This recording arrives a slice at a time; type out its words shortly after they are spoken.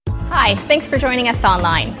Hi, thanks for joining us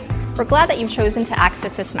online. We're glad that you've chosen to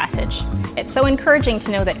access this message. It's so encouraging to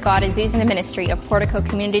know that God is using the ministry of Portico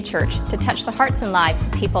Community Church to touch the hearts and lives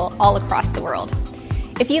of people all across the world.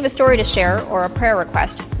 If you have a story to share or a prayer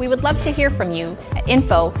request, we would love to hear from you at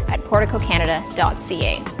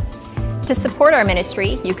info@porticocanada.ca. To support our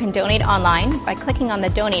ministry, you can donate online by clicking on the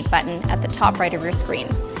donate button at the top right of your screen.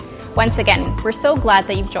 Once again, we're so glad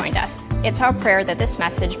that you've joined us. It's our prayer that this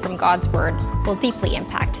message from God's Word will deeply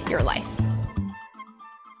impact your life.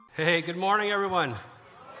 Hey, good morning, everyone.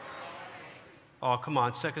 Oh, come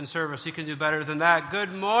on, second service. You can do better than that.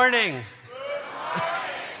 Good morning.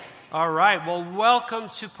 All right, well, welcome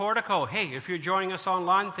to Portico. Hey, if you're joining us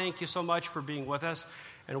online, thank you so much for being with us.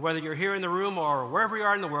 And whether you're here in the room or wherever you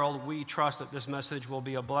are in the world, we trust that this message will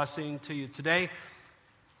be a blessing to you today.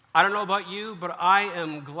 I don't know about you, but I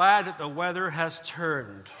am glad that the weather has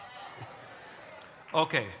turned.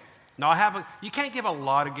 Okay, now you can't give a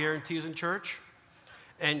lot of guarantees in church,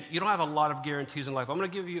 and you don't have a lot of guarantees in life. I'm going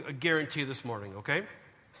to give you a guarantee this morning, okay?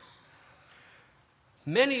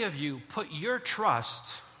 Many of you put your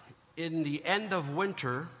trust in the end of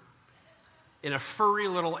winter in a furry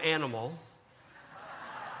little animal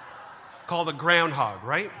called a groundhog,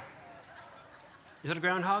 right? Is it a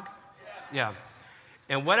groundhog? Yeah.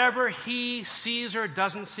 And whatever he sees or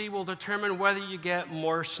doesn't see will determine whether you get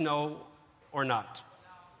more snow or not.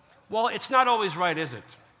 Well, it's not always right, is it?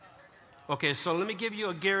 Okay, so let me give you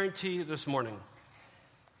a guarantee this morning,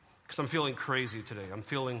 because I'm feeling crazy today.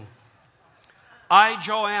 Joe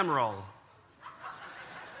Amaral,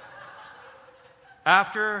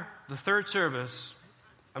 after the third service,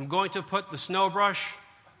 I'm going to put the snow brush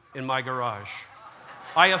in my garage.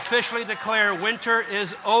 I officially declare winter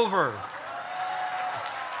is over.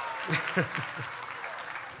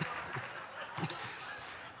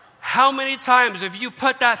 How many times have you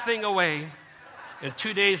put that thing away and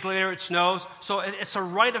 2 days later it snows? So it's a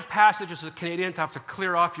rite of passage as a Canadian to have to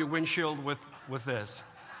clear off your windshield with this.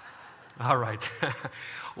 All right.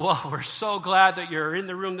 Well, we're so glad that you're in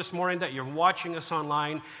the room this morning, that you're watching us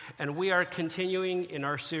online, and we are continuing in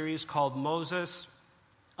our series called Moses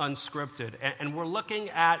Unscripted. And we're looking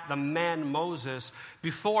at the man Moses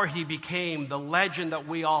before he became the legend that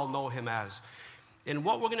we all know him as. And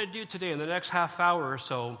what we're going to do today in the next half hour or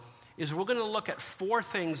so is we're going to look at 4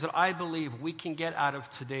 things that I believe we can get out of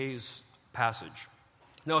today's passage.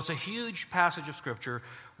 Now, it's a huge passage of Scripture.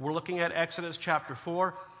 We're looking at Exodus chapter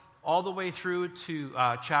 4 all the way through to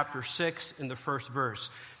chapter 6 in the first verse.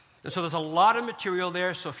 And so there's a lot of material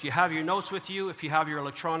there, so if you have your notes with you, if you have your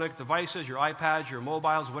electronic devices, your iPads, your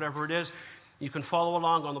mobiles, whatever it is, you can follow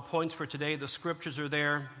along on the points for today. The scriptures are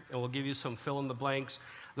there, and we'll give you some fill-in-the-blanks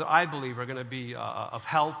that I believe are going to be of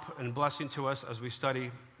help and blessing to us as we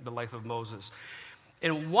study the life of Moses.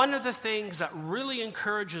 And one of the things that really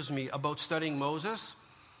encourages me about studying Moses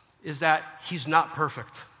is that he's not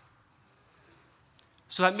perfect.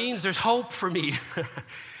 So that means there's hope for me.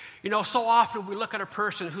 You know, so often we look at a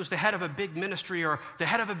person who's the head of a big ministry or the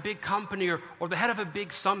head of a big company or the head of a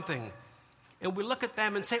big something. And we look at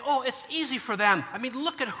them and say, oh, it's easy for them. I mean,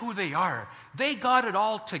 look at who they are. They got it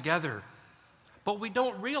all together. But we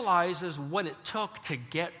don't realize is what it took to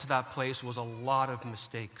get to that place was a lot of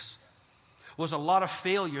mistakes, was a lot of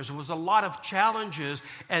failures, was a lot of challenges.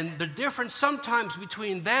 And the difference sometimes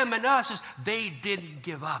between them and us is they didn't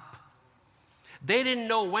give up. They didn't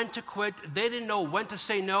know when to quit. They didn't know when to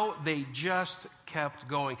say no. They just kept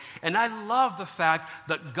going. And I love the fact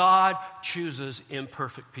that God chooses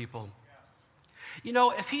imperfect people. You know,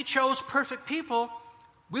 if he chose perfect people,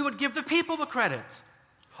 we would give the people the credit.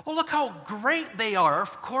 Oh, look how great they are.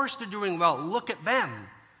 Of course they're doing well. Look at them.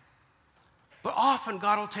 But often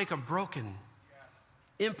God will take a broken,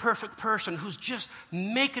 imperfect person who's just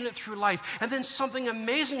making it through life. And then something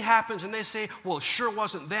amazing happens and they say, well, it sure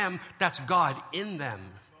wasn't them. That's God in them.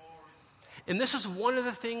 And this is one of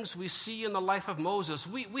the things we see in the life of Moses.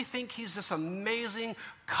 We think he's this amazing,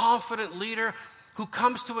 confident leader who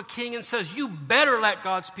comes to a king and says, you better let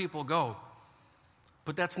God's people go.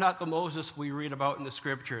 But that's not the Moses we read about in the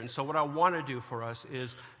scripture. And so what I want to do for us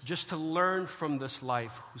is just to learn from this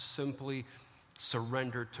life who simply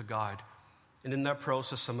surrendered to God. And in that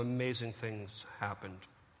process, some amazing things happened.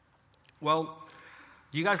 Well,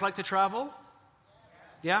 do you guys like to travel?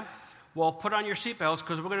 Yeah? Well, put on your seatbelts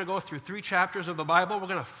because we're going to go through 3 chapters of the Bible. We're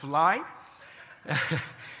going to fly.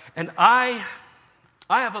 And I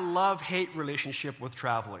have a love-hate relationship with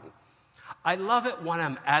traveling. I love it when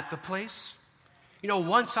I'm at the place. You know,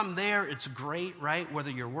 once I'm there, it's great, right?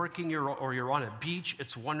 Whether you're working or you're on a beach,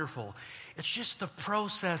 it's wonderful. It's just the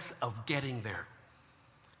process of getting there.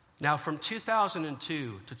 Now, from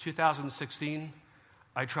 2002 to 2016,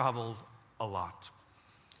 I traveled a lot.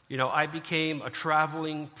 I became a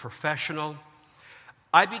traveling professional.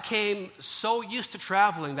 I became so used to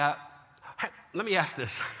traveling that, let me ask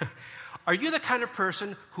this. Are you the kind of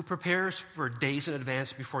person who prepares for days in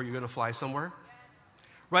advance before you're going to fly somewhere?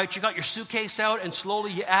 Right? You got your suitcase out and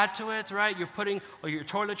slowly you add to it, right? You're putting your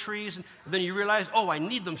toiletries and then you realize, oh, I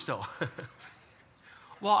need them still.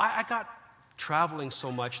 Well, I got traveling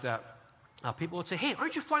so much that people would say, hey,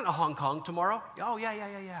 aren't you flying to Hong Kong tomorrow? Oh,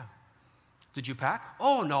 yeah. Did you pack?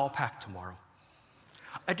 Oh, no, I'll pack tomorrow.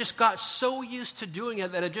 I just got so used to doing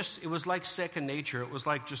it that it was like second nature. It was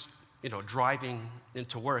like just, driving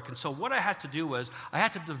into work. And so what I had to do was I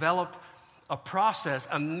had to develop a process,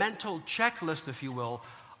 a mental checklist, if you will,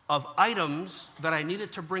 of items that I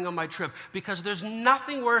needed to bring on my trip. Because there's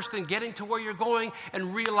nothing worse than getting to where you're going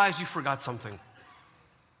and realize you forgot something.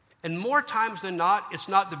 And more times than not, it's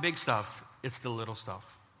not the big stuff, it's the little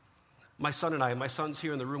stuff. My son's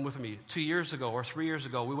here in the room with me. 2 years ago or 3 years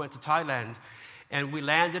ago, we went to Thailand and we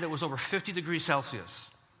landed. It was over 50 degrees Celsius.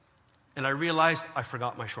 And I realized I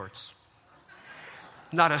forgot my shorts.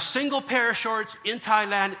 Not a single pair of shorts in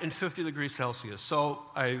Thailand in 50 degrees Celsius. So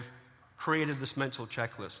I've created this mental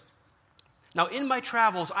checklist. Now, in my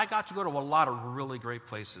travels, I got to go to a lot of really great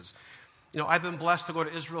places. I've been blessed to go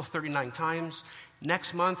to Israel 39 times.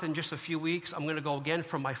 Next month, in just a few weeks, I'm going to go again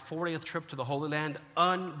for my 40th trip to the Holy Land.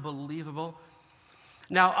 Unbelievable.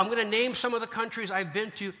 Now, I'm going to name some of the countries I've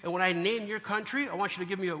been to, and when I name your country, I want you to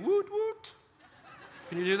give me a woot woot.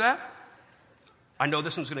 Can you do that? I know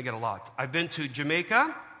this one's going to get a lot. I've been to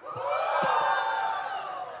Jamaica.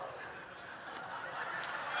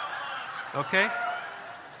 Okay?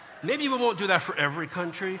 Maybe we won't do that for every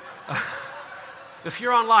country. If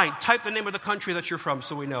you're online, type the name of the country that you're from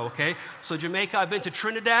so we know, okay? So Jamaica, I've been to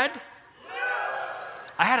Trinidad.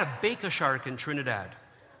 I had a bake-a-shark in Trinidad.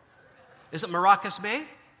 Is it Maracas Bay?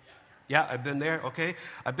 Yeah, I've been there, okay.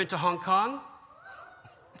 I've been to Hong Kong.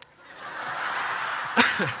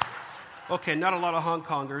 Okay, not a lot of Hong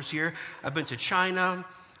Kongers here. I've been to China.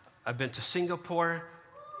 I've been to Singapore.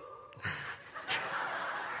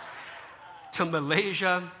 To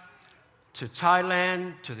Malaysia. To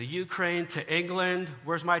Thailand, to the Ukraine, to England.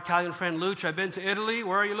 Where's my Italian friend, Luch? I've been to Italy.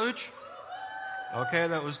 Where are you, Luch? Okay,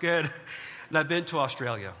 that was good. And I've been to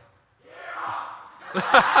Australia.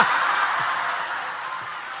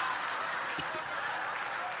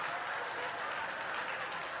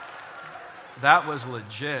 That was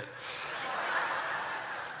legit.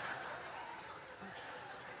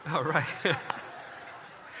 All right.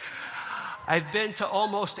 I've been to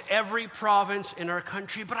almost every province in our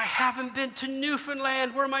country, but I haven't been to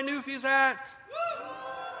Newfoundland. Where are my Newfies at?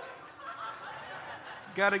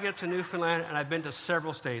 Got to get to Newfoundland, and I've been to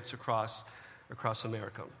several states across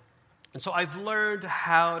America. And so I've learned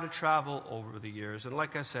how to travel over the years. And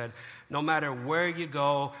like I said, no matter where you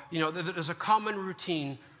go, there's a common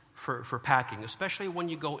routine for packing, especially when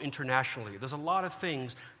you go internationally. There's a lot of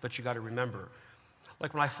things that you got to remember.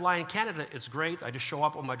 Like when I fly in Canada, it's great. I just show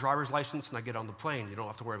up with my driver's license and I get on the plane. You don't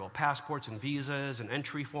have to worry about passports and visas and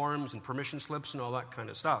entry forms and permission slips and all that kind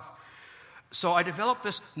of stuff. So I developed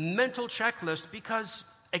this mental checklist because,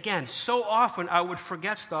 again, so often I would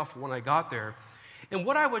forget stuff when I got there. And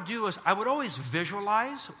what I would do is I would always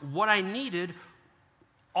visualize what I needed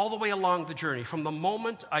all the way along the journey. From the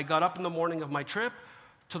moment I got up in the morning of my trip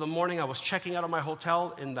to the morning I was checking out of my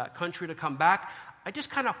hotel in that country to come back, I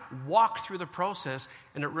just kind of walked through the process,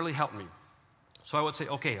 and it really helped me. So I would say,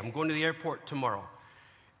 okay, I'm going to the airport tomorrow.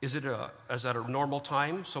 Is that a normal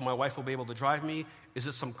time so my wife will be able to drive me? Is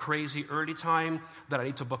it some crazy early time that I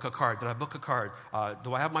need to book a card? Did I book a card?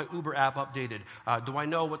 Do I have my Uber app updated? Do I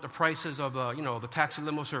know what the price is of the taxi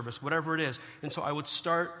limo service, whatever it is? And so I would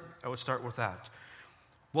start with that.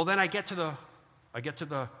 Well, then I get to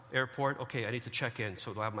the airport. Okay, I need to check in.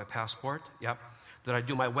 So do I have my passport? Yep. Did I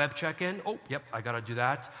do my web check-in? Oh, yep, I got to do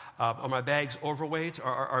that. Are my bags overweight?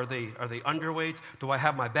 Are they underweight? Do I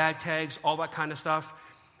have my bag tags? All that kind of stuff.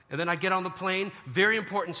 And then I get on the plane. Very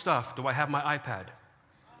important stuff. Do I have my iPad?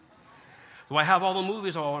 Do I have all the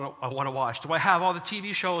movies I want to watch? Do I have all the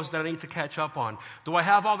TV shows that I need to catch up on? Do I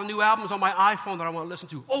have all the new albums on my iPhone that I want to listen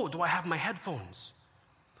to? Oh, do I have my headphones?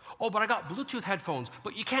 Oh, but I got Bluetooth headphones.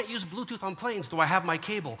 But you can't use Bluetooth on planes. Do I have my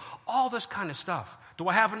cable? All this kind of stuff. Do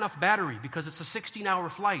I have enough battery? Because it's a 16-hour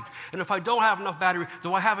flight. And if I don't have enough battery,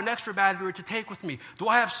 do I have an extra battery to take with me? Do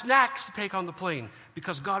I have snacks to take on the plane?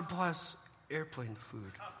 Because God bless airplane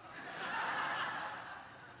food.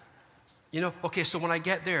 Okay, so when I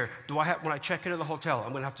get there, when I check into the hotel,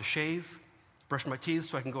 I'm going to have to shave, brush my teeth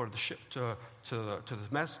so I can go to the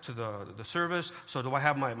service. So do I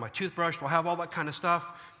have my toothbrush? Do I have all that kind of stuff?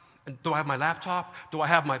 And do I have my laptop? Do I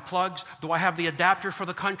have my plugs? Do I have the adapter for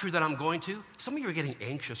the country that I'm going to? Some of you are getting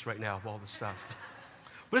anxious right now of all this stuff.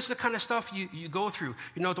 But it's the kind of stuff you go through.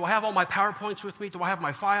 Do I have all my PowerPoints with me? Do I have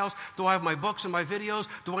my files? Do I have my books and my videos?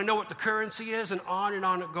 Do I know what the currency is? And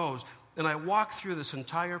on it goes. And I walk through this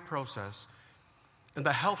entire process, and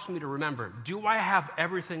that helps me to remember, do I have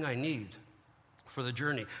everything I need for the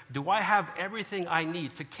journey? Do I have everything I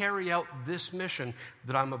need to carry out this mission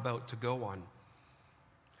that I'm about to go on?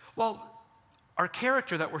 Well, our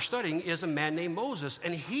character that we're studying is a man named Moses,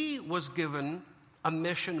 and he was given a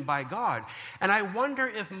mission by God. And I wonder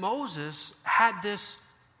if Moses had this,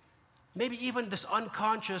 maybe even this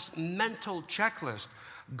unconscious mental checklist.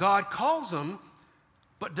 God calls him,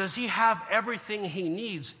 but does he have everything he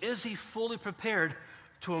needs? Is he fully prepared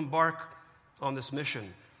to embark on this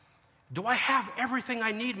mission? Do I have everything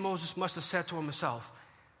I need? Moses must have said to himself.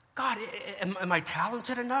 God, am I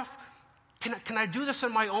talented enough? Can I do this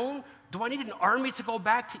on my own? Do I need an army to go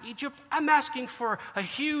back to Egypt? I'm asking for a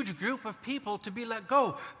huge group of people to be let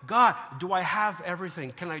go. God, do I have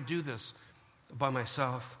everything? Can I do this by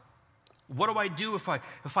myself? What do I do if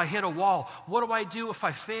I hit a wall? What do I do if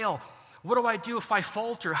I fail? What do I do if I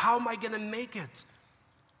falter? How am I going to make it?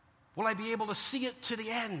 Will I be able to see it to the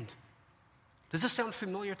end? Does this sound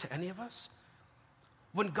familiar to any of us?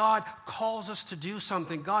 When God calls us to do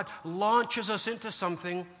something, God launches us into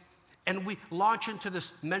something, and we launch into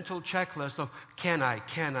this mental checklist of can I,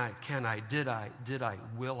 did I,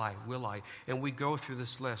 will I? And we go through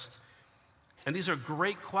this list. And these are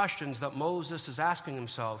great questions that Moses is asking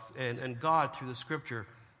himself, and God, through the scripture,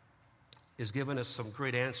 is giving us some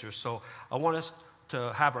great answers. So I want us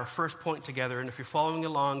to have our first point together, and if you're following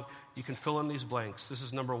along, you can fill in these blanks. This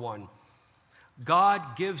is number one.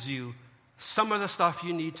 God gives you some of the stuff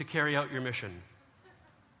you need to carry out your mission.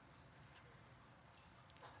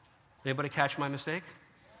 Anybody catch my mistake?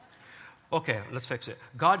 Okay, let's fix it.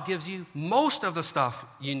 God gives you most of the stuff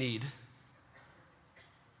you need.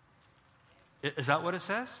 Is that what it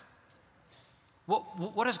says?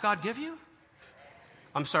 What does God give you?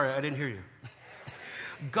 I'm sorry, I didn't hear you.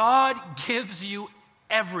 God gives you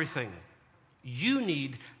everything you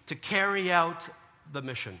need to carry out the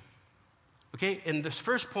mission. Okay, and this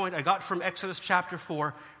first point I got from Exodus chapter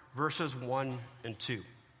 4, verses 1 and 2.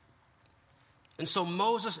 And so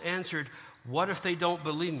Moses answered, what if they don't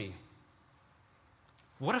believe me?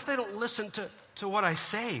 What if they don't listen to what I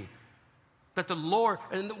say? That the Lord,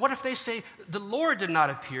 and what if they say, the Lord did not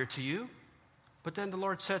appear to you? But then the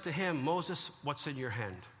Lord said to him, Moses, what's in your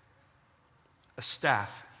hand? A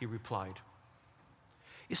staff, he replied.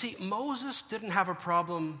 You see, Moses didn't have a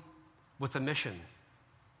problem with the mission.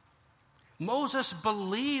 Moses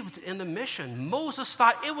believed in the mission. Moses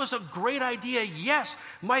thought it was a great idea. Yes,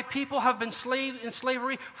 my people have been in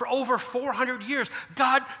slavery for over 400 years.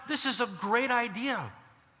 God, this is a great idea.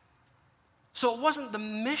 So it wasn't the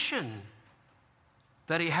mission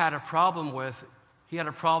that he had a problem with. He had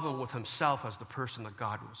a problem with himself as the person that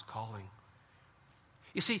God was calling.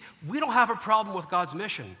 You see, we don't have a problem with God's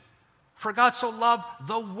mission. For God so loved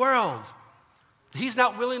the world, He's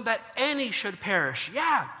not willing that any should perish.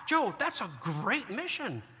 Yeah, Joe, that's a great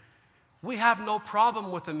mission. We have no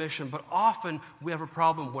problem with the mission, but often we have a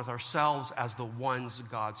problem with ourselves as the ones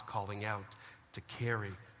God's calling out to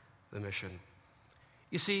carry the mission.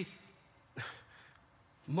 You see,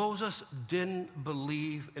 Moses didn't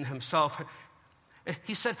believe in himself.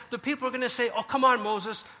 He said, the people are going to say, oh, come on,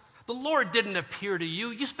 Moses, the Lord didn't appear to you.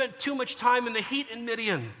 You spent too much time in the heat in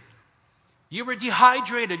Midian. You were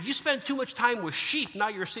dehydrated. You spent too much time with sheep. Now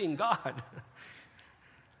you're seeing God.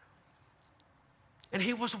 And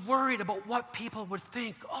he was worried about what people would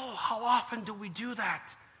think. Oh, how often do we do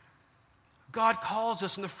that? God calls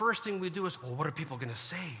us, and the first thing we do is, well, what are people going to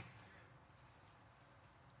say?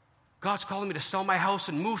 God's calling me to sell my house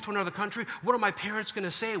and move to another country. What are my parents going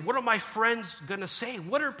to say? What are my friends going to say?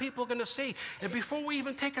 What are people going to say? And before we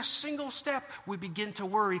even take a single step, we begin to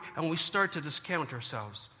worry, and we start to discount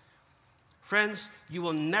ourselves. Friends, you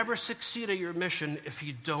will never succeed at your mission if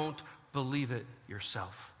you don't believe it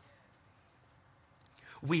yourself.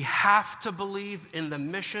 We have to believe in the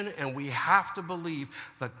mission, and we have to believe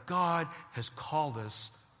that God has called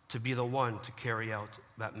us to be the one to carry out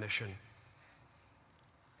that mission.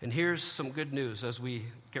 And here's some good news as we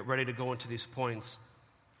get ready to go into these points.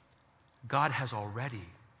 God has already,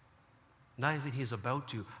 not even He's about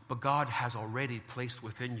to, but God has already placed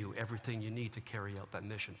within you everything you need to carry out that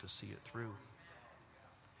mission, to see it through.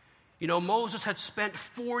 You know, Moses had spent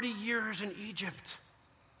 40 years in Egypt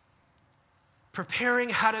preparing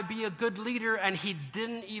how to be a good leader, and he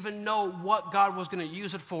didn't even know what God was going to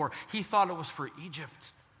use it for. He thought it was for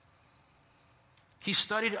Egypt. He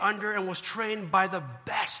studied under and was trained by the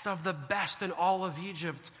best of the best in all of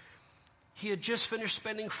Egypt. He had just finished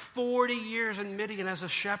spending 40 years in Midian as a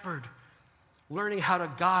shepherd, learning how to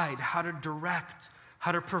guide, how to direct,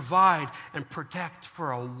 how to provide and protect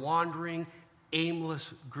for a wandering,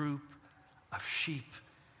 aimless group of sheep.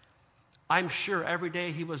 I'm sure every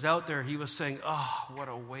day he was out there, he was saying, oh, what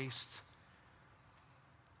a waste.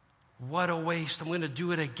 What a waste. I'm going to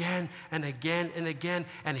do it again and again and again.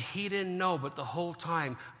 And he didn't know, but the whole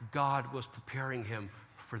time, God was preparing him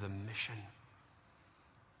for the mission.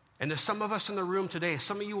 And there's some of us in the room today,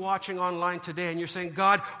 some of you watching online today, and you're saying,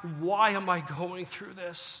 God, why am I going through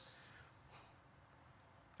this?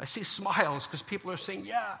 I see smiles because people are saying,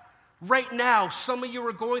 yeah. Right now, some of you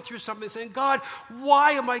are going through something saying, God,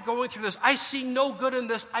 why am I going through this? I see no good in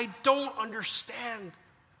this. I don't understand.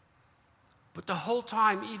 But the whole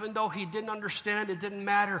time, even though he didn't understand, it didn't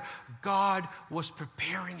matter. God was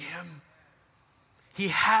preparing him. He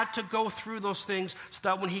had to go through those things so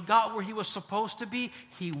that when he got where he was supposed to be,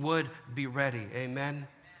 he would be ready. Amen?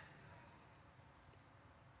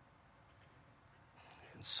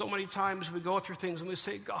 And so many times we go through things and we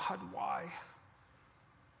say, God, why?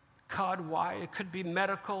 God, why? It could be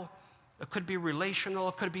medical. It could be relational,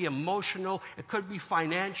 it could be emotional, it could be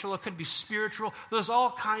financial, it could be spiritual. There's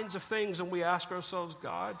all kinds of things, and we ask ourselves,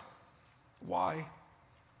 God, why?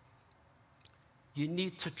 You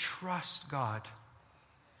need to trust God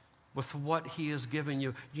with what he has given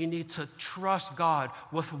you. You need to trust God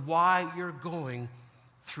with why you're going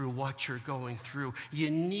through what you're going through.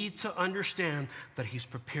 You need to understand that he's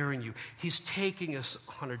preparing you. He's taking us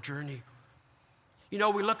on a journey. You know,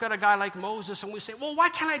 we look at a guy like Moses and we say, well, why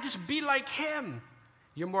can't I just be like him?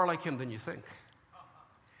 You're more like him than you think.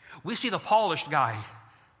 We see the polished guy.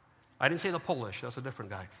 I didn't say the Polish, that's a different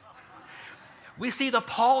guy. We see the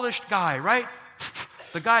polished guy, right?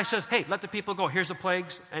 The guy says, hey, let the people go. Here's the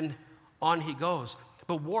plagues, and on he goes.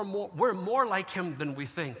 But we're more like him than we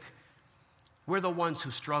think. We're the ones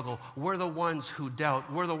who struggle. We're the ones who doubt.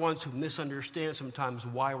 We're the ones who misunderstand sometimes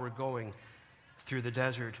why we're going through the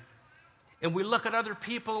desert. And we look at other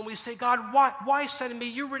people and we say, God, why send me?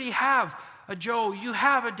 You already have a Joe, you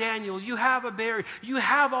have a Daniel, you have a Barry, you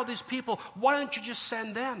have all these people. Why don't you just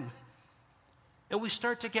send them? And we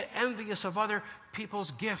start to get envious of other people's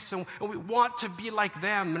gifts, and we want to be like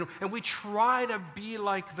them, and we try to be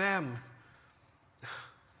like them.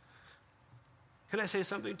 Can I say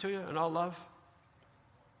something to you in all love?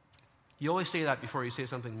 You always say that before you say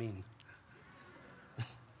something mean.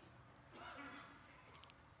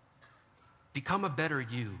 Become a better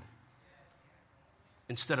you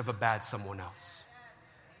instead of a bad someone else.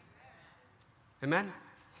 Amen?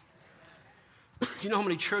 You know how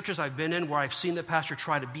many churches I've been in where I've seen the pastor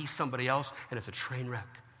try to be somebody else, and it's a train wreck.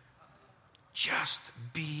 Just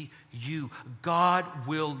be you. God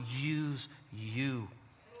will use you.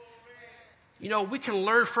 You know, we can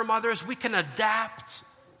learn from others. We can adapt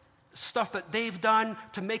stuff that they've done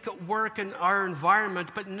to make it work in our environment,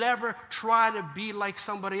 but never try to be like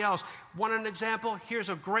somebody else. Want an example? Here's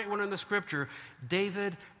a great one in the scripture,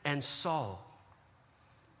 David and Saul.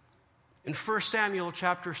 In 1 Samuel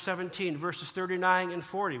chapter 17, verses 39 and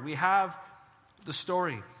 40, we have the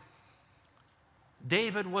story.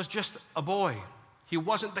 David was just a boy. He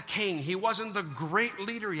wasn't the king. He wasn't the great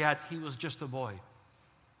leader yet. He was just a boy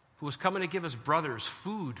who was coming to give his brothers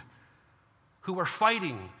food, who were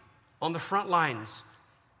fighting on the front lines.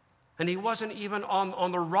 And he wasn't even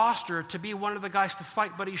on the roster to be one of the guys to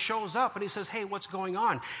fight, but he shows up and he says, hey, what's going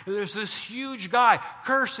on? And there's this huge guy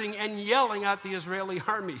cursing and yelling at the Israeli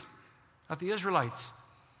army, at the Israelites.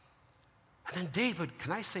 And then David,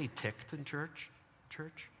 can I say ticked in church?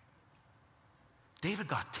 David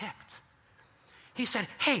got ticked. He said,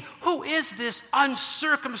 hey, who is this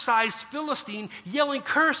uncircumcised Philistine yelling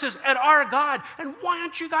curses at our God? And why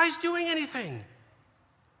aren't you guys doing anything?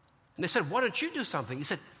 And they said, why don't you do something? He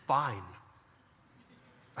said, fine.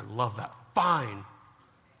 I love that. Fine.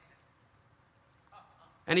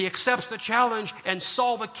 And he accepts the challenge, and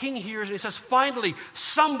Saul the king hears, and he says, finally,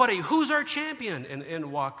 somebody, who's our champion? And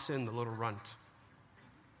in walks in the little runt.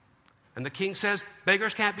 And the king says,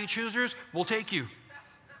 beggars can't be choosers, we'll take you.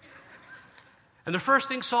 And the first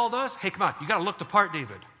thing Saul does, hey, come on, you got to look the part,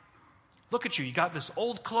 David. Look at you. You got this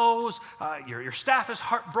old clothes. Your staff is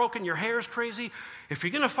heartbroken. Your hair is crazy. If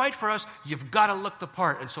you're going to fight for us, you've got to look the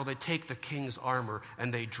part. And so they take the king's armor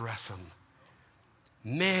and they dress him.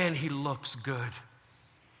 Man, he looks good.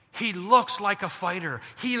 He looks like a fighter.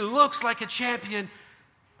 He looks like a champion,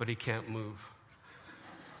 but he can't move.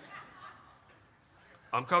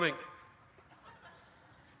 I'm coming.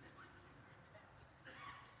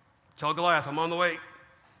 Tell Goliath I'm on the way.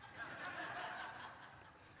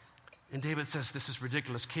 And David says, this is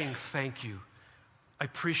ridiculous. King, thank you. I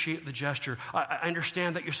appreciate the gesture. I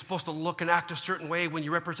understand that you're supposed to look and act a certain way when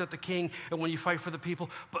you represent the king and when you fight for the people.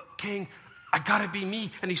 But king, I gotta be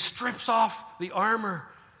me. And he strips off the armor.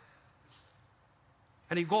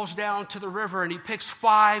 And he goes down to the river and he picks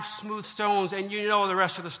 5 smooth stones. And you know the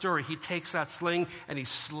rest of the story. He takes that sling and he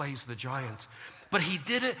slays the giant. But he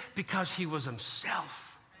did it because he was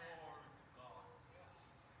himself.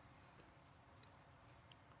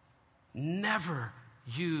 Never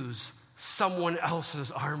use someone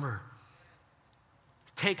else's armor.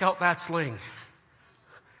 Take out that sling,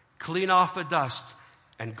 clean off the dust,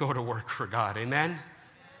 and go to work for God. Amen?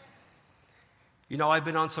 You know, I've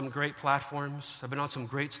been on some great platforms. I've been on some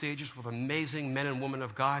great stages with amazing men and women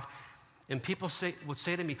of God. And people would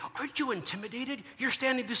say to me, aren't you intimidated? You're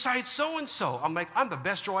standing beside so-and-so. I'm like, I'm the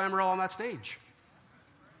best Joe Amaral on that stage.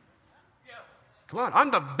 Yes. Come on,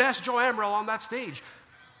 I'm the best Joe Amaral on that stage.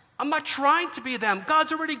 I'm not trying to be them.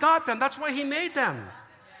 God's already got them. That's why he made them.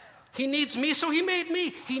 He needs me, so he made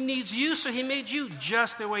me. He needs you, so he made you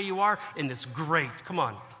just the way you are, and it's great. Come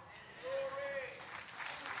on.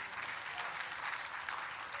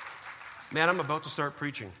 Man, I'm about to start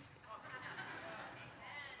preaching.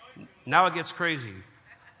 Now it gets crazy.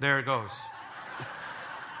 There it goes.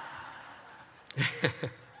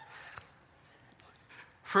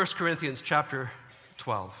 1 Corinthians chapter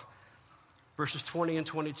 12. Verses 20 and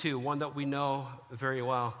 22, one that we know very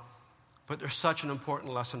well. But there's such an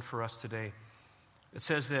important lesson for us today. It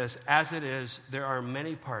says this, as it is, there are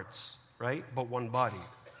many parts, right? But one body.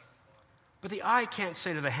 But the eye can't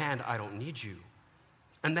say to the hand, I don't need you.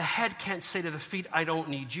 And the head can't say to the feet, I don't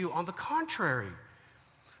need you. On the contrary,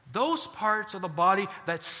 those parts of the body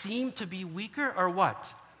that seem to be weaker are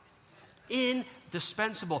what?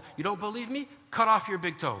 Indispensable. You don't believe me? Cut off your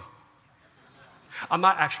big toe. I'm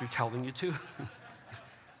not actually telling you to.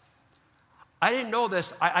 I didn't know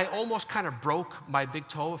this. I almost kind of broke my big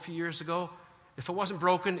toe a few years ago. If it wasn't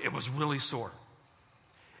broken, it was really sore.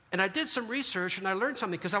 And I did some research and I learned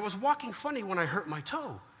something because I was walking funny when I hurt my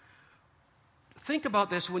toe. Think about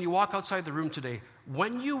this when you walk outside the room today.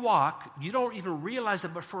 When you walk, you don't even realize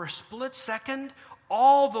it, but for a split second,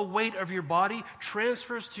 all the weight of your body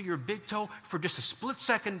transfers to your big toe for just a split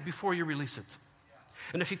second before you release it.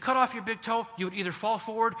 And if you cut off your big toe, you would either fall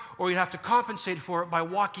forward or you'd have to compensate for it by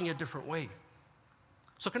walking a different way.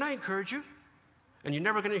 So can I encourage you? And you're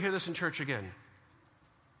never going to hear this in church again.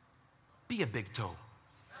 Be a big toe.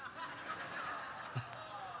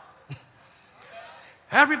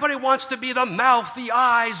 Everybody wants to be the mouth, the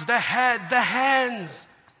eyes, the head, the hands.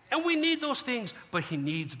 And we need those things, but he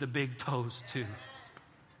needs the big toes too.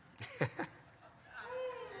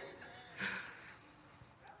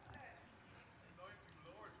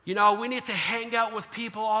 You know, we need to hang out with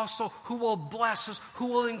people also who will bless us, who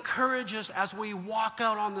will encourage us as we walk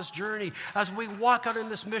out on this journey, as we walk out in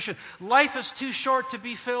this mission. Life is too short to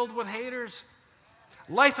be filled with haters.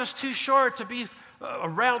 Life is too short to be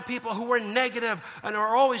around people who are negative and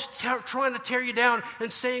are always trying to tear you down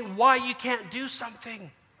and saying why you can't do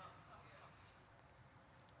something.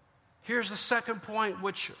 Here's the second point,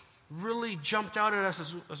 which really jumped out at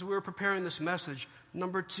us as we were preparing this message.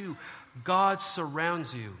 Number 2, God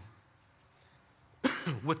surrounds you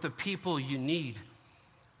with the people you need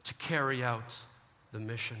to carry out the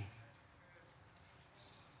mission.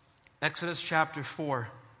 Exodus chapter 4,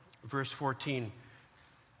 verse 14.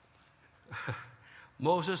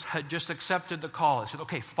 Moses had just accepted the call. He said,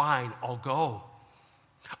 okay, fine, I'll go.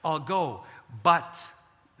 But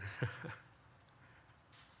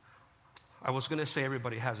I was going to say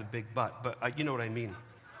everybody has a big butt, but you know what I mean.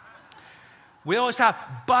 We always have,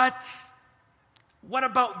 but what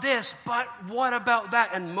about this? But what about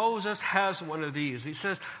that? And Moses has one of these. He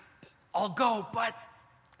says, I'll go, but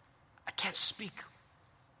I can't speak.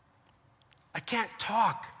 I can't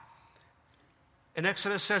talk. And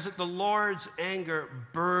Exodus says that the Lord's anger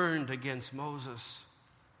burned against Moses.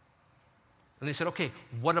 And they said, okay,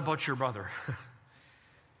 what about your brother?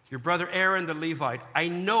 Your brother Aaron the Levite. I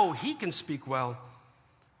know he can speak well.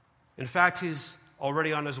 In fact, he's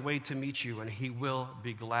already on his way to meet you, and he will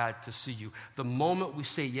be glad to see you. The moment we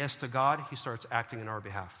say yes to God, he starts acting in our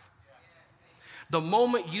behalf. The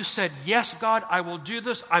moment you said, yes, God, I will do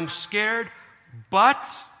this, I'm scared, but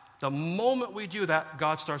the moment we do that,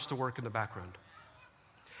 God starts to work in the background.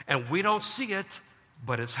 And we don't see it,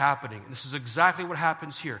 but it's happening. This is exactly what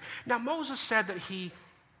happens here. Now, Moses said that he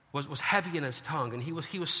was heavy in his tongue, and he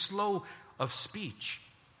was slow of speech.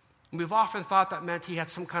 We've often thought that meant he had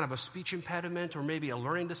some kind of a speech impediment or maybe a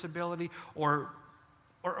learning disability or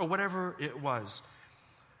whatever it was.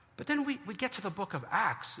 But then we get to the book of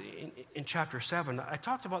Acts in chapter 7. I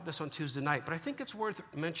talked about this on Tuesday night, but I think it's worth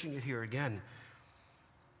mentioning it here again.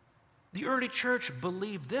 The early church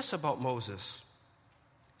believed this about Moses.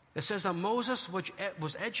 It says that Moses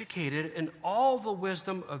was educated in all the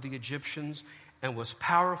wisdom of the Egyptians and was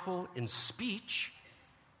powerful in speech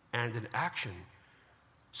and in action.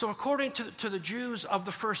 So according to the Jews of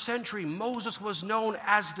the first century, Moses was known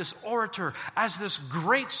as this orator, as this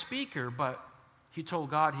great speaker, but he told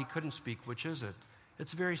God he couldn't speak. Which is it?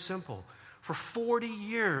 It's very simple. For 40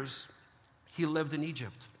 years, he lived in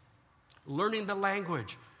Egypt, learning the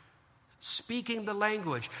language, speaking the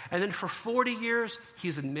language. And then for 40 years,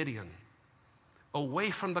 he's in Midian,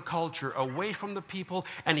 away from the culture, away from the people,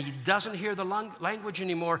 and he doesn't hear the language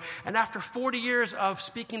anymore. And after 40 years of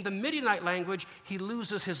speaking the Midianite language, he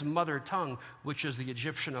loses his mother tongue, which is the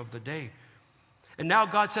Egyptian of the day. And now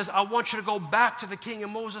God says, I want you to go back to the king.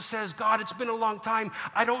 And Moses says, God, it's been a long time.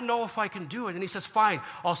 I don't know if I can do it. And he says, fine,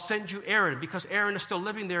 I'll send you Aaron. Because Aaron is still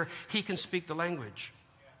living there, he can speak the language.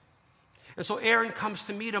 And so Aaron comes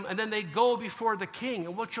to meet him, and then they go before the king.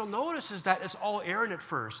 And what you'll notice is that it's all Aaron at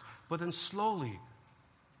first, but then slowly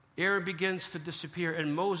Aaron begins to disappear,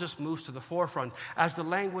 and Moses moves to the forefront. As the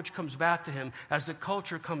language comes back to him, as the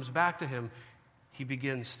culture comes back to him, he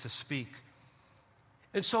begins to speak.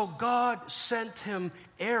 And so God sent him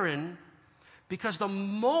Aaron because the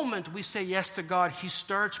moment we say yes to God, he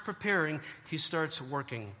starts preparing, he starts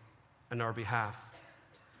working on our behalf.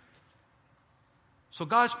 So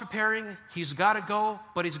God's preparing, he's got to go,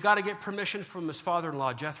 but he's got to get permission from his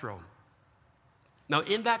father-in-law, Jethro. Now,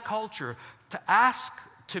 in that culture, to ask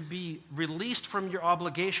to be released from your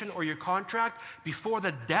obligation or your contract before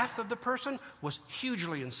the death of the person was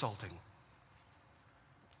hugely insulting.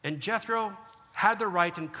 And Jethro had the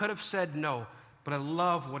right and could have said no, but I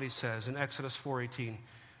love what he says in Exodus 4:18.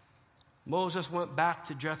 Moses went back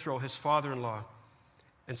to Jethro, his father-in-law,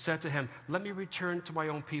 and said to him, let me return to my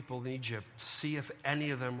own people in Egypt to see if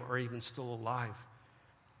any of them are even still alive.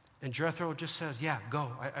 And Jethro just says, yeah,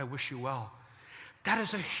 go. I wish you well. That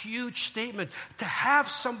is a huge statement. To have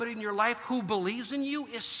somebody in your life who believes in you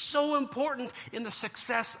is so important in the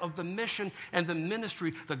success of the mission and the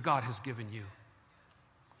ministry that God has given you.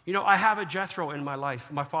 You know, I have a Jethro in my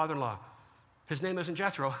life, my father-in-law. His name isn't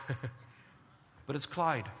Jethro, but it's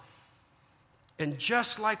Clyde. And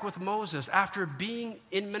just like with Moses, after being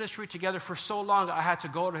in ministry together for so long, I had to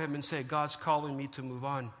go to him and say, God's calling me to move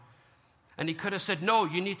on. And he could have said, no,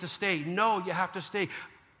 you need to stay. No, you have to stay.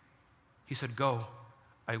 He said, go.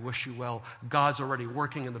 I wish you well. God's already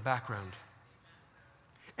working in the background.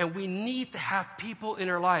 And we need to have people in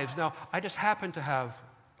our lives. Now, I just happen to have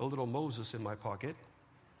a little Moses in my pocket,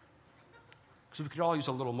 because we could all use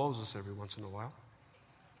a little Moses every once in a while.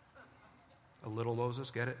 A little Moses,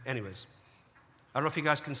 get it? Anyways, I don't know if you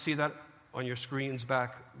guys can see that on your screens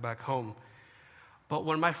back home. But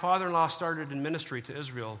when my father-in-law started in ministry to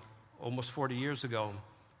Israel almost 40 years ago,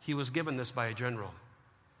 he was given this by a general.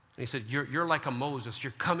 And he said, you're like a Moses.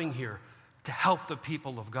 You're coming here to help the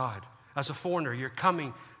people of God. As a foreigner, you're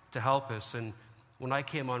coming to help us. And when I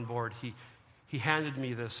came on board, he handed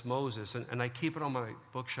me this Moses, and I keep it on my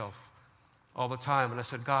bookshelf all the time. And I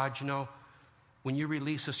said, God, you know, when you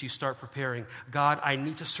release us, you start preparing. God, I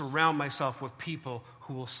need to surround myself with people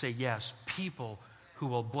who will say yes, people who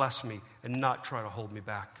will bless me and not try to hold me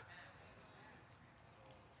back.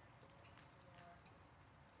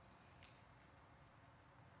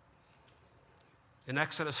 In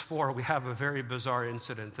Exodus 4, we have a very bizarre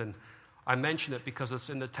incident, and I mention it because it's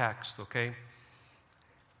in the text, okay?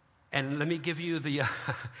 And let me give you the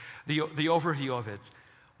overview of it.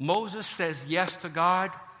 Moses says yes to God.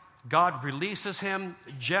 God releases him.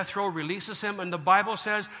 Jethro releases him. And the Bible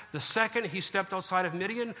says the second he stepped outside of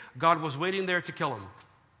Midian, God was waiting there to kill him.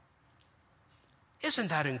 Isn't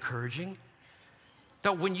that encouraging?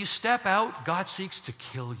 That when you step out, God seeks to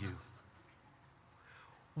kill you.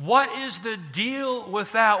 What is the deal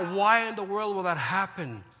with that? Why in the world will that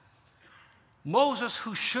happen? Moses,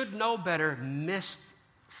 who should know better, missed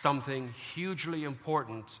something hugely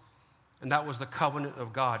important, and that was the covenant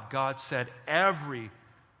of God. God said every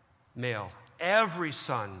male, every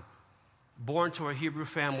son born to a Hebrew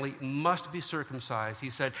family must be circumcised. He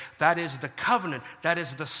said, that is the covenant. That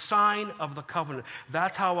is the sign of the covenant.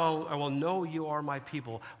 That's how I will know you are my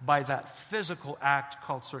people, by that physical act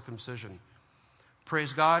called circumcision.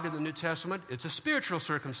 Praise God, in the New Testament, it's a spiritual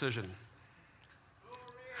circumcision.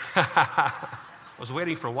 I was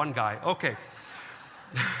waiting for one guy. Okay.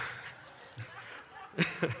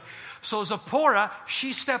 So Zipporah,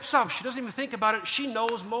 she steps up. She doesn't even think about it. She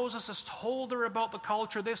knows Moses has told her about the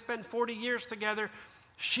culture. They've spent 40 years together.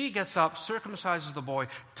 She gets up, circumcises the boy,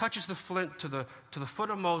 touches the flint to the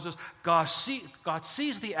foot of Moses. God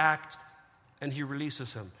sees the act, and he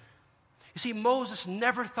releases him. You see, Moses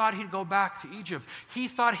never thought he'd go back to Egypt. He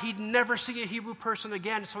thought he'd never see a Hebrew person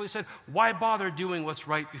again. So he said, why bother doing what's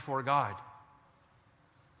right before God?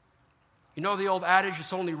 You know the old adage,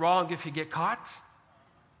 it's only wrong if you get caught?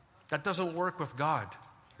 That doesn't work with God.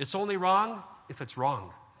 It's only wrong if it's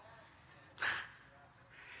wrong.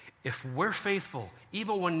 If we're faithful,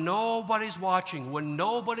 even when nobody's watching, when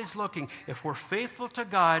nobody's looking, if we're faithful to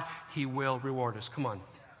God, he will reward us. Come on.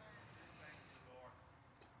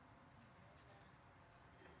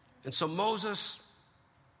 And so Moses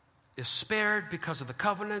is spared because of the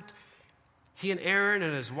covenant. He and Aaron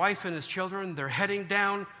and his wife and his children, they're heading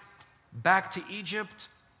down back to Egypt.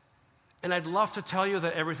 And I'd love to tell you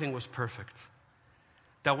that everything was perfect.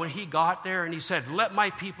 That when he got there and he said, let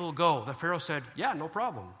my people go, the Pharaoh said, yeah, no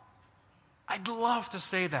problem. I'd love to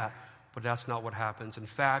say that, but that's not what happens. In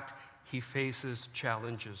fact, he faces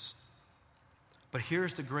challenges. But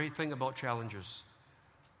here's the great thing about challenges.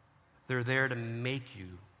 They're there to make you,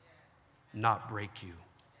 not break you.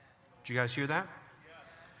 Did you guys hear that?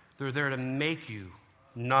 They're there to make you,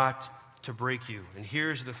 not to break you. And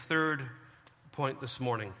here's the third point this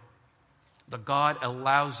morning. That God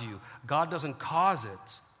allows you. God doesn't cause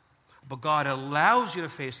it, but God allows you to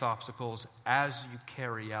face obstacles as you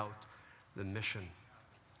carry out the mission.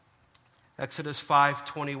 Exodus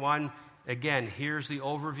 5:21. Again, here's the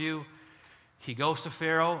overview. He goes to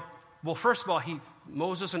Pharaoh. Well, first of all,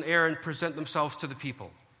 Moses and Aaron present themselves to the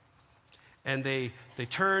people. And they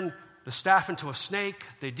turn the staff into a snake.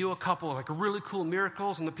 They do a couple of really cool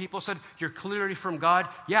miracles. And the people said, you're clearly from God.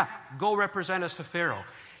 Yeah, go represent us to Pharaoh.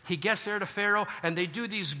 He gets there to Pharaoh, and they do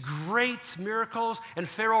these great miracles, and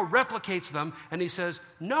Pharaoh replicates them, and he says,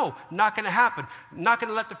 no, not going to happen. Not going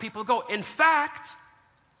to let the people go. In fact,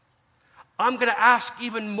 I'm going to ask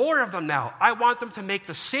even more of them now. I want them to make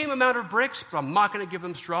the same amount of bricks, but I'm not going to give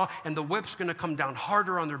them straw, and the whip's going to come down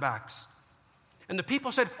harder on their backs. And the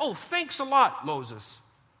people said, oh, thanks a lot, Moses.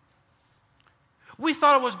 We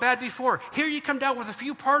thought it was bad before. Here you come down with a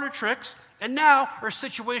few parlor tricks, and now our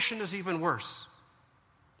situation is even worse.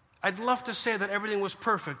 I'd love to say that everything was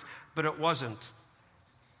perfect, but it wasn't.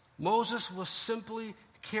 Moses was simply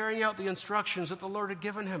carrying out the instructions that the Lord had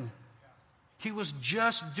given him. He was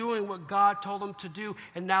just doing what God told him to do,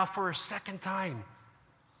 and now for a second time.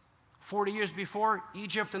 40 years before,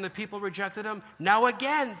 Egypt and the people rejected him. Now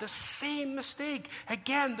again, the same mistake.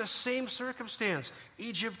 Again, the same circumstance.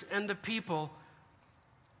 Egypt and the people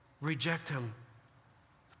reject him.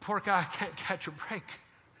 The poor guy can't catch a break.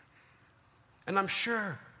 And I'm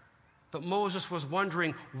sure that Moses was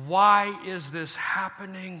wondering, why is this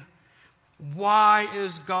happening? Why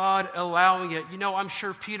is God allowing it? You know, I'm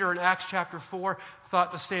sure Peter in Acts chapter 4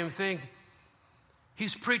 thought the same thing.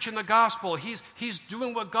 He's preaching the gospel. He's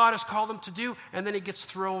doing what God has called him to do, and then he gets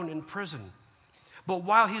thrown in prison. But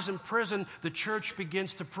while he's in prison, the church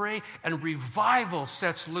begins to pray, and revival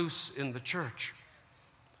sets loose in the church.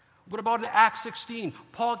 What about in Acts 16?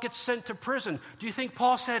 Paul gets sent to prison. Do you think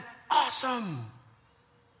Paul said, awesome?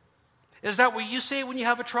 Is that what you say when you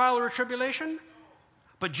have a trial or a tribulation?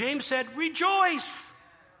 But James said, rejoice.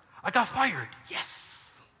 I got fired. Yes.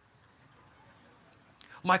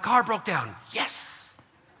 My car broke down. Yes.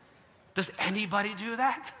 Does anybody do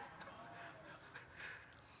that?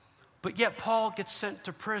 But yet Paul gets sent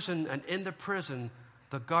to prison, and in the prison,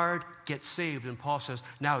 the guard gets saved. And Paul says,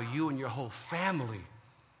 now you and your whole family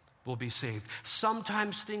will be saved.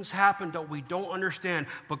 Sometimes things happen that we don't understand,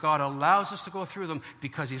 but God allows us to go through them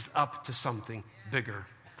because he's up to something bigger.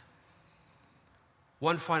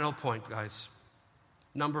 One final point, guys.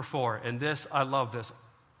 Number 4, and this, I love this.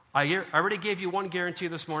 I already gave you one guarantee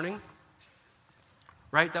this morning,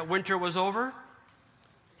 right? That winter was over.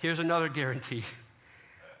 Here's another guarantee.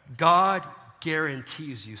 God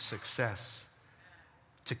guarantees you success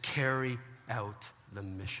to carry out the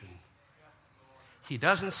mission. He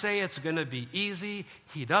doesn't say it's going to be easy.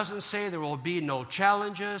 He doesn't say there will be no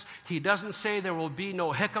challenges. He doesn't say there will be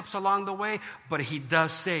no hiccups along the way, but he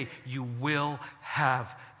does say you will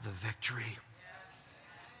have the victory.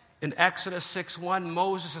 In Exodus 6:1,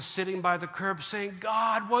 Moses is sitting by the curb saying,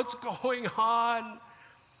 God, what's going on?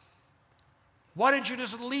 Why did you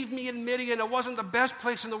just leave me in Midian? It wasn't the best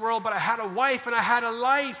place in the world, but I had a wife and I had a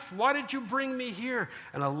life. Why did you bring me here?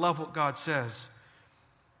 And I love what God says.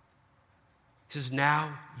 He says,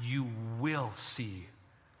 now you will see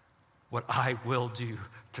what I will do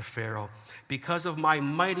to Pharaoh. Because of my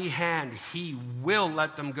mighty hand, he will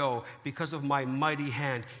let them go. Because of my mighty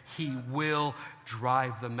hand, he will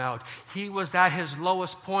drive them out. He was at his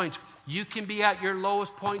lowest point. You can be at your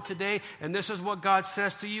lowest point today, and this is what God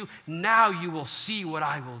says to you. Now you will see what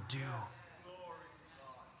I will do.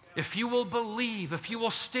 If you will believe, if you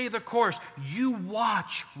will stay the course, you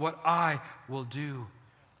watch what I will do.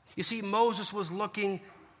 You see, Moses was looking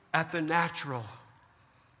at the natural.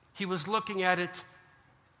 He was looking at it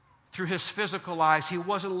through his physical eyes. He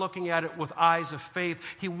wasn't looking at it with eyes of faith.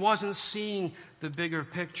 He wasn't seeing the bigger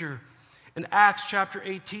picture. In Acts chapter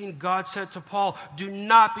 18, God said to Paul, do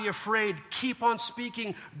not be afraid. Keep on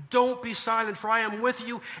speaking. Don't be silent, for I am with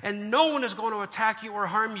you, and no one is going to attack you or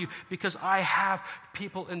harm you because I have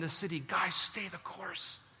people in the city. Guys, stay the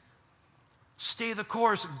course. Stay the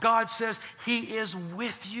course. God says he is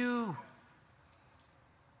with you.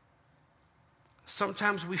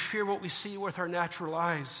 Sometimes we fear what we see with our natural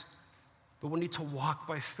eyes, but we need to walk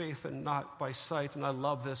by faith and not by sight. And I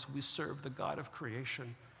love this. We serve the God of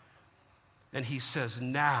creation. And he says,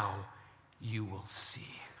 now you will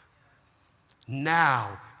see.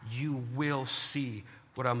 Now you will see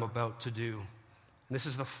what I'm about to do. And this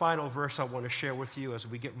is the final verse I want to share with you as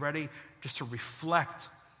we get ready just to reflect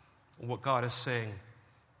on what God is saying.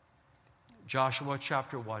 Joshua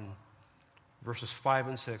chapter 1, verses 5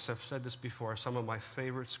 and 6. I've said this before, some of my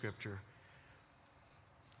favorite scripture.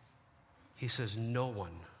 He says, no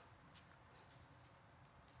one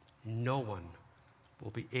will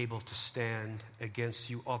be able to stand against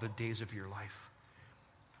you all the days of your life.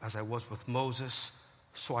 As I was with Moses,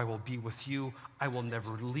 so I will be with you. I will never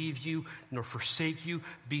leave you nor forsake you.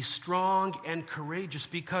 Be strong and courageous,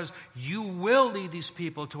 because you will lead these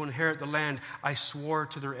people to inherit the land I swore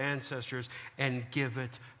to their ancestors and give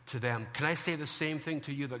it to them. Can I say the same thing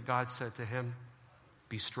to you that God said to him?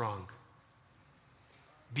 Be strong.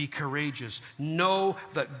 Be courageous. Know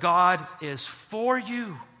that God is for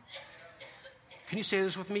you. Can you say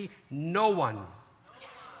this with me? No one.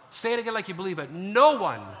 Say it again like you believe it. No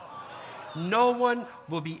one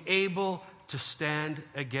will be able to stand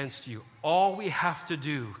against you. All we have to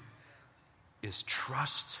do is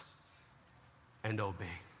trust and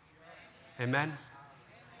obey. Amen?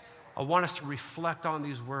 I want us to reflect on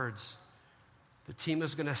these words. The team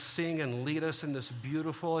is going to sing and lead us in this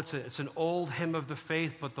beautiful, it's an old hymn of the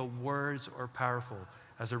faith, but the words are powerful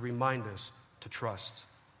as they remind us to trust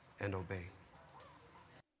and obey.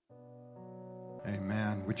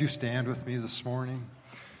 Amen. Would you stand with me this morning?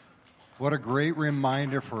 What a great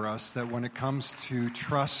reminder for us that when it comes to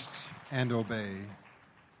trust and obey,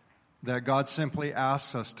 that God simply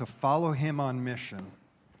asks us to follow him on mission.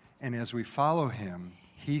 And as we follow him,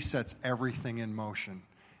 he sets everything in motion.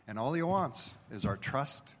 And all he wants is our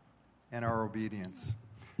trust and our obedience.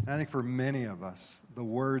 And I think for many of us, the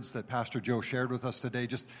words that Pastor Joe shared with us today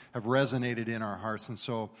just have resonated in our hearts. And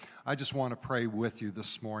so I just want to pray with you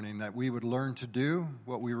this morning that we would learn to do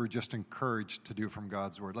what we were just encouraged to do from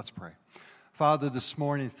God's word. Let's pray. Father, this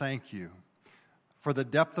morning, thank you for the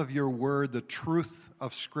depth of your word, the truth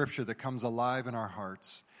of Scripture that comes alive in our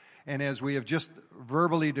hearts. And as we have just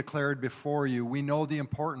verbally declared before you, we know the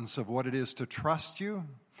importance of what it is to trust you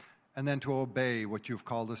and then to obey what you've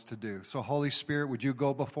called us to do. So, Holy Spirit, would you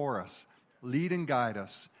go before us, lead and guide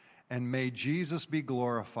us, and may Jesus be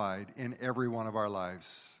glorified in every one of our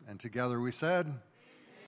lives. And together we said...